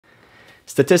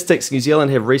Statistics New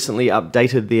Zealand have recently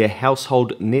updated their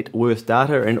household net worth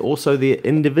data and also their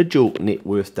individual net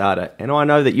worth data. And I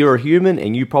know that you're a human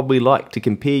and you probably like to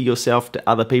compare yourself to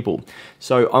other people.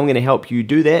 So I'm going to help you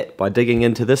do that by digging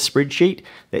into this spreadsheet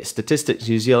that Statistics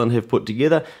New Zealand have put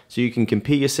together so you can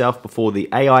compare yourself before the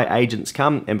AI agents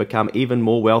come and become even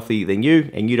more wealthy than you,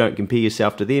 and you don't compare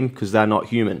yourself to them because they're not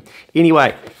human.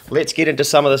 Anyway, let's get into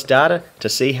some of this data to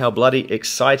see how bloody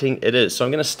exciting it is. So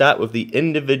I'm going to start with the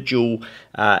individual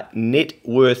net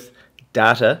worth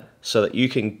data so that you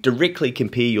can directly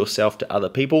compare yourself to other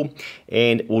people,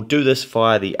 and we'll do this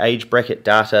via the age bracket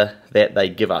data that they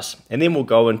give us, and then we'll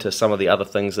go into some of the other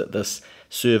things that this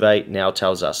survey now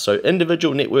tells us. So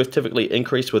individual net worth typically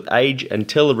increase with age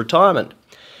until retirement.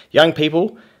 Young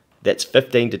people, that's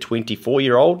 15 to 24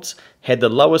 year olds, had the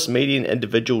lowest median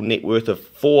individual net worth of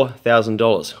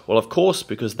 $4,000. Well, of course,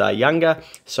 because they're younger,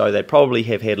 so they probably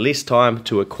have had less time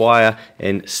to acquire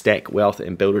and stack wealth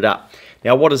and build it up.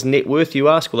 Now, what is net worth, you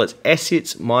ask? Well, it's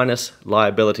assets minus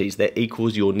liabilities. That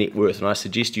equals your net worth, and I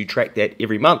suggest you track that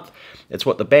every month. It's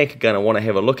what the bank are going to want to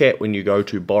have a look at when you go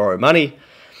to borrow money.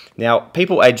 Now,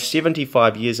 people aged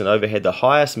 75 years and over had the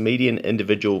highest median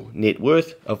individual net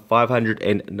worth of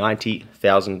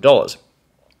 $590,000.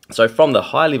 So from the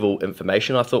high level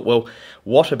information, I thought, well,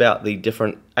 what about the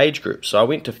different age groups? So I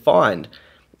went to find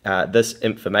this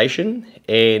information,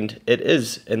 and it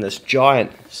is in this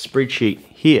giant spreadsheet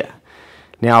here.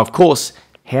 Now, of course,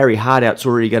 Harry Hardout's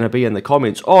already going to be in the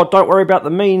comments. Oh, don't worry about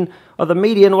the mean or the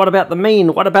median. What about the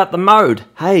mean? What about the mode?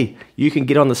 Hey, you can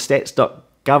get on the stats.gov.nz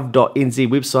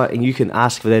website and you can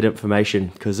ask for that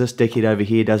information, because this dickhead over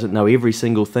here doesn't know every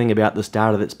single thing about this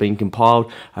data that's been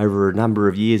compiled over a number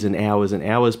of years and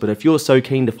hours, but if you're so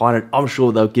keen to find it, I'm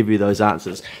sure they'll give you those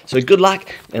answers. So good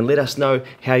luck and let us know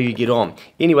how you get on.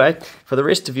 Anyway, for the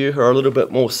rest of you who are a little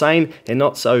bit more sane and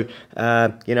not so,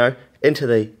 into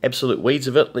the absolute weeds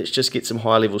of it, let's just get some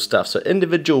high level stuff. So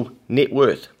individual net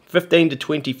worth, 15 to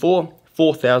 24,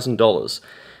 $4,000.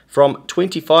 From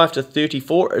 25 to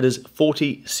 34, it is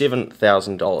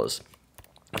 $47,000.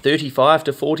 35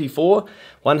 to 44,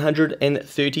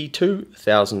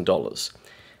 $132,000.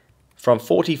 From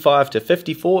 45 to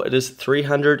 54, it is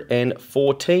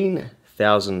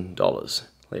 $314,000.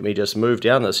 Let me just move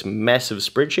down this massive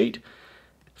spreadsheet.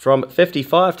 From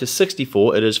 55 to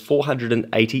 64, it is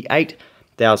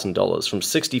 $488,000. From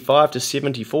 65 to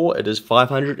 74, it is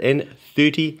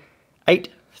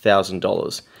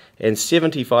 $538,000. And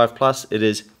 75 plus, it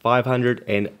is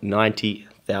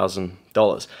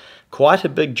 $590,000. Quite a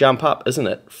big jump up, isn't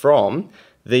it? From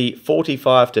the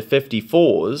 45 to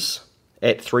 54s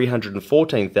at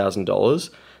 $314,000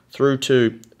 through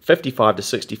to 55 to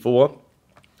 64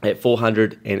 at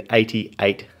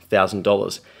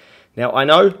 $488,000. Now, I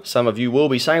know some of you will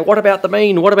be saying, what about the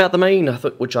mean? What about the mean?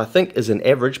 Which I think is an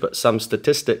average, but some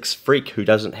statistics freak who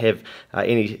doesn't have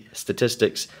any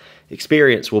statistics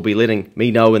experience will be letting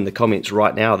me know in the comments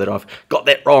right now that I've got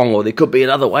that wrong, or there could be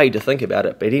another way to think about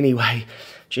it. But anyway,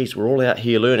 geez, we're all out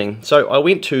here learning. So I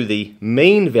went to the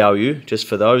mean value, just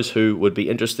for those who would be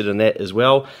interested in that as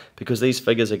well, because these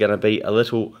figures are going to be a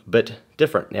little bit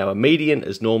different. Now, a median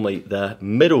is normally the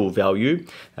middle value,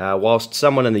 whilst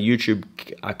someone in the YouTube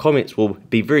comments will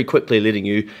be very quickly letting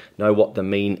you know what the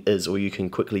mean is, or you can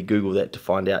quickly Google that to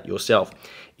find out yourself.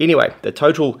 Anyway, the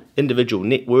total individual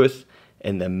net worth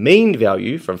and the mean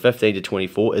value from 15 to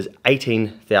 24 is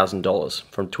 $18,000.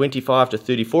 From 25 to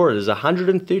 34, it is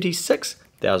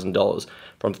 $136,000.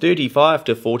 From 35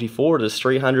 to 44, it is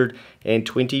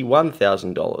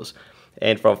 $321,000.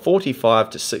 And from 45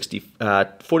 to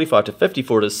 45 to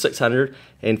 54, it is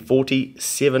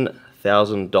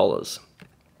 $647,000.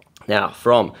 Now,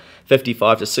 from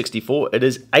 55 to 64, it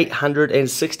is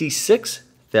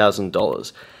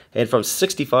 $866,000. And from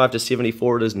 65 to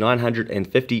 74, it is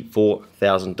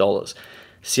 $954,000.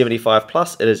 75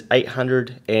 plus, it is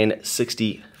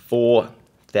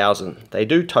 $864,000. They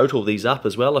do total these up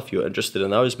as well if you're interested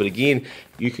in those, but again,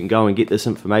 you can go and get this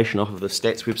information off of the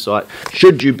stats website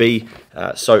should you be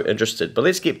so interested. But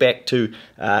let's get back to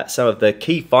some of the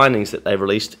key findings that they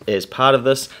released as part of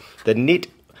this. The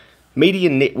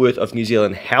median net worth of New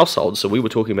Zealand households, so we were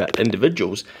talking about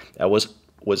individuals, was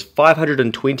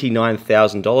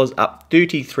 $529,000, up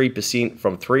 33%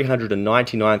 from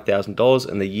 $399,000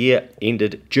 in the year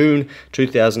ended June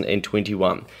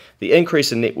 2021. The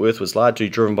increase in net worth was largely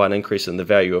driven by an increase in the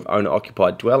value of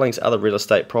owner-occupied dwellings, other real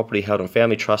estate property held in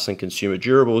family trusts, and consumer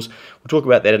durables. We'll talk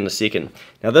about that in a second.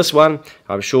 Now this one,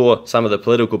 I'm sure some of the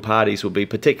political parties will be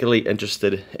particularly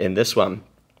interested in this one.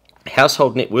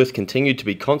 Household net worth continued to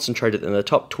be concentrated in the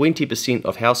top 20%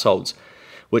 of households,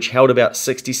 which held about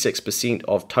 66%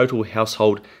 of total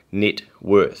household net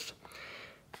worth.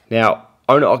 Now,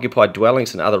 owner-occupied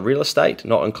dwellings and other real estate,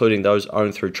 not including those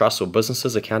owned through trusts or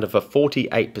businesses, accounted for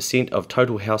 48% of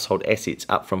total household assets,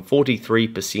 up from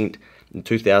 43% in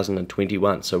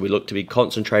 2021. So we look to be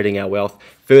concentrating our wealth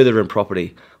further in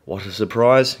property. What a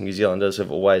surprise. New Zealanders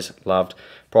have always loved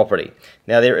property.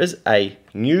 Now, there is a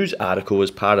news article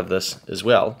as part of this as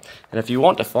well, and if you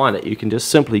want to find it, you can just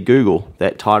simply Google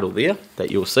that title there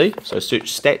that you'll see. So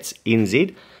search Stats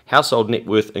NZ. Household net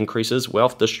worth increases,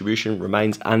 wealth distribution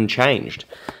remains unchanged.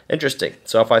 Interesting.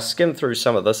 So if I skim through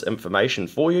some of this information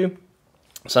for you,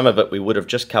 some of it we would have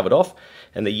just covered off.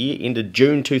 In the year ended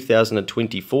June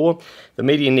 2024, the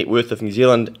median net worth of New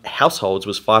Zealand households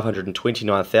was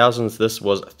 $529,000. This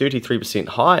was 33%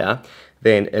 higher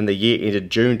than in the year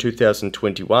ended June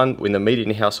 2021, when the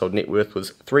median household net worth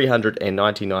was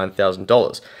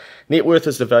 $399,000. Net worth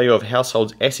is the value of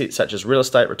households' assets such as real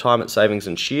estate, retirement savings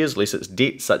and shares, less its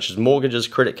debt such as mortgages,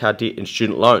 credit card debt and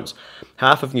student loans.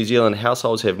 Half of New Zealand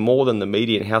households have more than the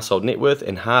median household net worth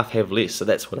and half have less, so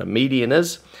that's what a median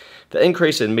is. The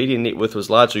increase in median net worth was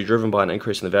largely driven by an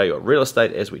increase in the value of real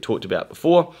estate, as we talked about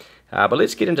before. But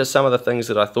let's get into some of the things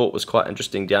that I thought was quite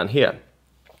interesting down here.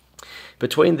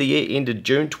 Between the year ended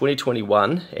June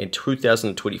 2021 and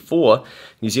 2024,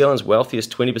 New Zealand's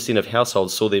wealthiest 20% of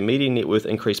households saw their median net worth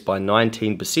increase by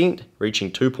 19%,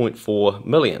 reaching $2.4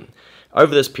 million.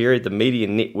 Over this period, the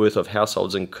median net worth of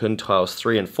households in quintiles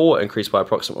 3 and 4 increased by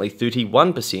approximately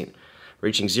 31%,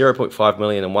 reaching $0.5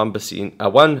 million and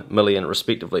 $1 million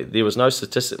respectively. There was no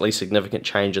statistically significant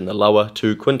change in the lower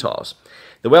two quintiles.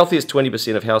 The wealthiest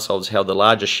 20% of households held the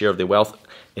largest share of their wealth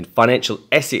in financial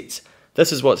assets.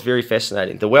 This is what's very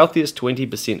fascinating. The wealthiest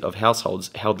 20% of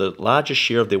households held the largest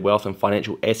share of their wealth in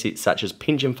financial assets such as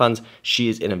pension funds,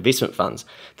 shares and investment funds.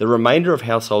 The remainder of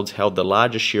households held the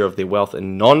largest share of their wealth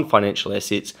in non-financial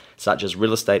assets such as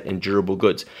real estate and durable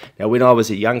goods. Now, when I was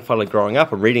a young fella growing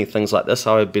up and reading things like this,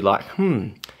 I would be like,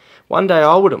 one day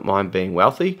I wouldn't mind being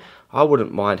wealthy. I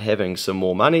wouldn't mind having some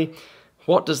more money.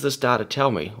 What does this data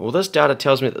tell me? Well, this data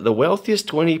tells me that the wealthiest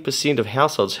 20% of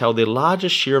households held their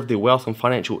largest share of their wealth in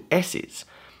financial assets,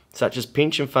 such as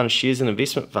pension funds, shares and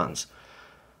investment funds.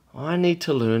 I need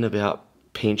to learn about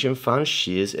pension funds,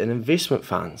 shares and investment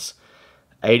funds.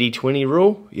 80-20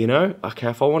 rule, okay,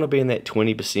 if I want to be in that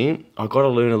 20%, I've got to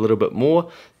learn a little bit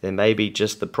more than maybe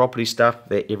just the property stuff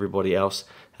that everybody else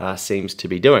seems to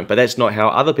be doing. But that's not how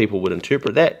other people would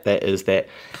interpret that. That is that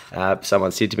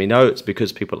someone said to me, no, it's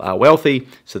because people are wealthy,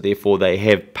 so therefore they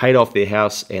have paid off their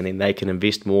house and then they can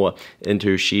invest more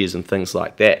into shares and things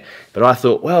like that. But I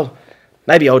thought, well,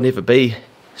 maybe I'll never be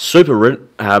super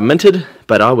minted,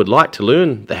 but I would like to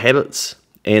learn the habits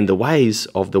and the ways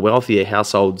of the wealthier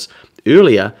households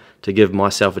earlier to give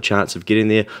myself a chance of getting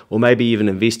there, or maybe even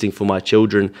investing for my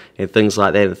children and things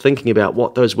like that, and thinking about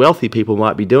what those wealthy people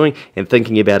might be doing and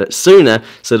thinking about it sooner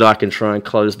so that I can try and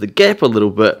close the gap a little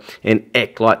bit and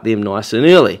act like them nice and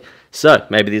early. So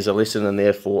maybe there's a lesson in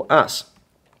there for us.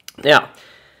 Now,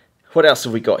 what else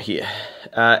have we got here?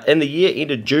 In the year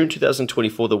ended June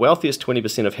 2024, the wealthiest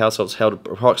 20% of households held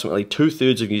approximately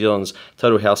 2/3 of New Zealand's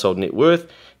total household net worth.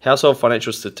 Household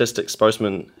Financial Statistics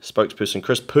spokesperson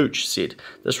Chris Pooch said,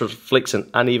 "This reflects an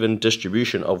uneven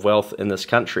distribution of wealth in this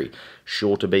country,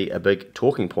 sure to be a big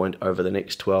talking point over the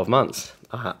next 12 months,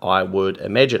 I would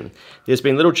imagine. There's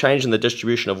been little change in the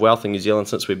distribution of wealth in New Zealand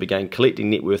since we began collecting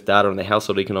net worth data on the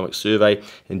Household Economic Survey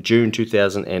in June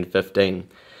 2015.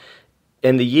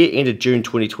 In the year ended June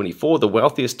 2024, the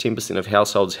wealthiest 10% of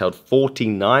households held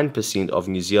 49% of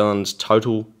New Zealand's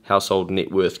total household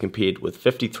net worth, compared with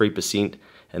 53%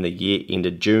 in the year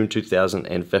ended June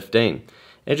 2015.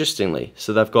 Interestingly,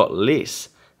 so they've got less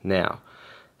now.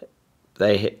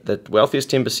 The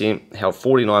wealthiest 10% held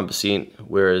 49%,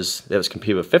 whereas that was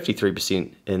compared with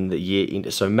 53% in the year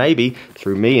ended. So maybe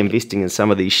through me investing in some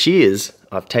of these shares,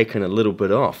 I've taken a little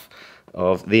bit off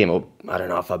of them, or I don't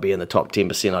know if I'd be in the top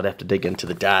 10%. I'd have to dig into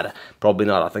the data. Probably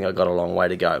not. I think I've got a long way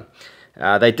to go.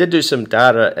 They did do some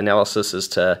data analysis as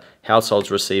to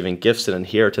households receiving gifts and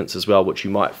inheritance as well, which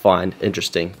you might find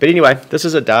interesting. But anyway, this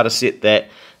is a data set that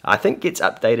I think gets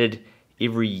updated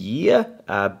every year,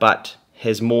 but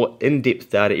has more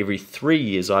in-depth data every 3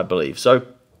 years, I believe. So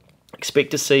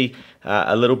expect to see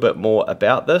a little bit more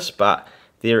about this, but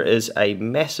there is a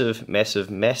massive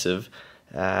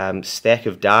stack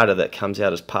of data that comes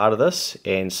out as part of this,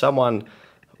 and someone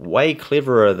way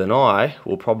cleverer than I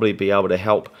will probably be able to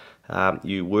help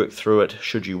you work through it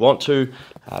should you want to.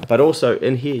 But also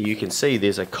in here you can see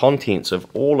there's a contents of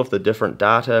all of the different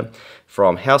data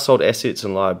from household assets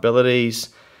and liabilities,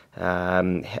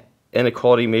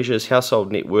 inequality measures,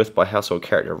 household net worth by household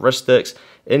characteristics,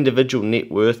 individual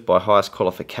net worth by highest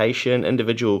qualification,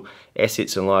 individual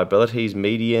assets and liabilities,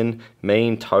 median,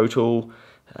 mean, total.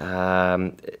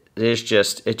 It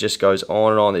just goes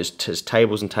on and on. There's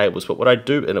tables and tables. But what I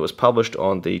do, and it was published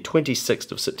on the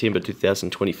 26th of September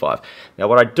 2025. Now,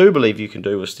 what I do believe you can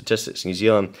do with Statistics New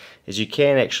Zealand is you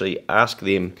can actually ask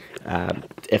them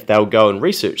if they'll go and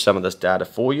research some of this data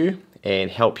for you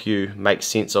and help you make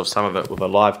sense of some of it with a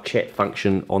live chat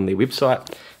function on their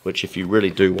website, which if you really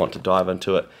do want to dive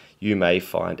into it, you may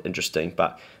find interesting.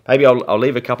 But maybe I'll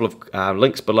leave a couple of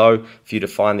links below for you to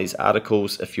find these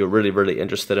articles if you're really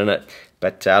interested in it.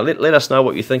 But let us know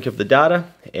what you think of the data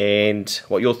and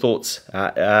what your thoughts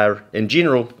are in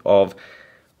general of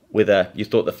whether you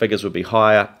thought the figures would be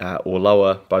higher or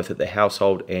lower, both at the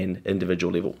household and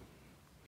individual level.